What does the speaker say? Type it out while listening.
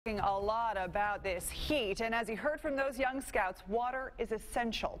A lot about this heat, and as you heard from those young scouts, water is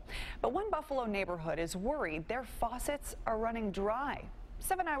essential. But one Buffalo neighborhood is worried their faucets are running dry.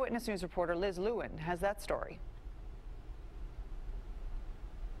 7 Eyewitness News reporter Liz Lewin has that story.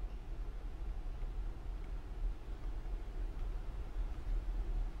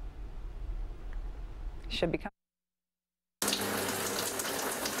 Should become.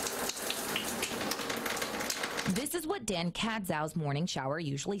 This is what Dan Kadzow's morning shower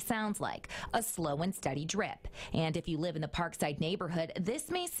usually sounds like, a slow and steady drip. And if you live in the Parkside neighborhood, this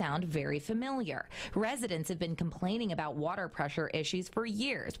may sound very familiar. Residents have been complaining about water pressure issues for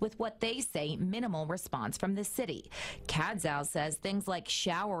years with what they say minimal response from the city. Kadzow says things like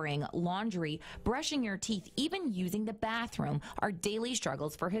showering, laundry, brushing your teeth, even using the bathroom are daily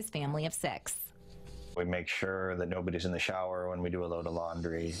struggles for his family of 6. We make sure that nobody's in the shower when we do a load of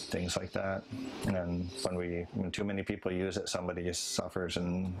laundry, things like that. And when too many people use it, somebody suffers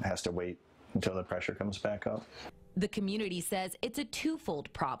and has to wait until the pressure comes back up. The community says it's a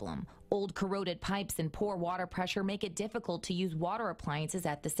twofold problem. Old corroded pipes and poor water pressure make it difficult to use water appliances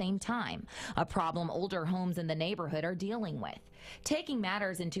at the same time, a problem older homes in the neighborhood are dealing with. Taking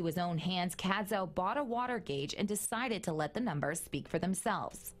matters into his own hands, Kadzow bought a water gauge and decided to let the numbers speak for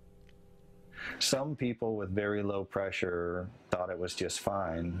themselves. Some people with very low pressure thought it was just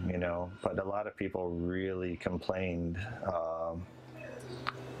fine, but a lot of people really complained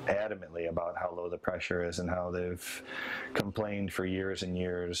adamantly about how low the pressure is and how they've complained for years and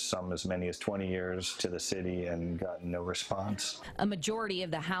years, some as many as 20 years, to the city and gotten no response. A majority of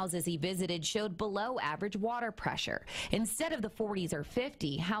the houses he visited showed below average water pressure. Instead of the 40s or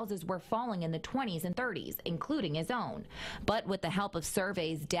 50, houses were falling in the 20s and 30s, including his own. But with the help of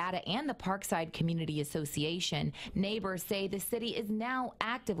surveys, data, and the Parkside Community Association, neighbors say the city is now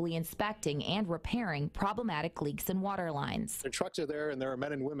actively inspecting and repairing problematic leaks in water lines. The trucks are there, and there are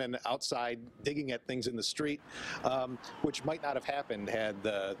men and women outside digging at things in the street, which might not have happened had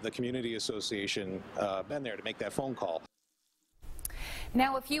the community association been there to make that phone call.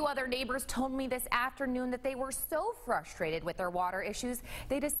 Now, a few other neighbors told me this afternoon that they were so frustrated with their water issues,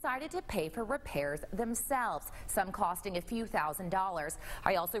 they decided to pay for repairs themselves, some costing a few $1,000s.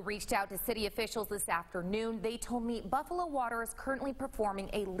 I also reached out to city officials this afternoon. They told me Buffalo Water is currently performing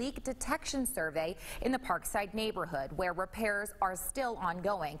a leak detection survey in the Parkside neighborhood, where repairs are still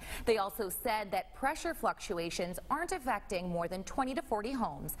ongoing. They also said that pressure fluctuations aren't affecting more than 20 to 40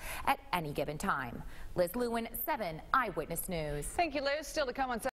 homes at any given time. Liz Lewin, 7 Eyewitness News. Thank you, Liz. Still to come on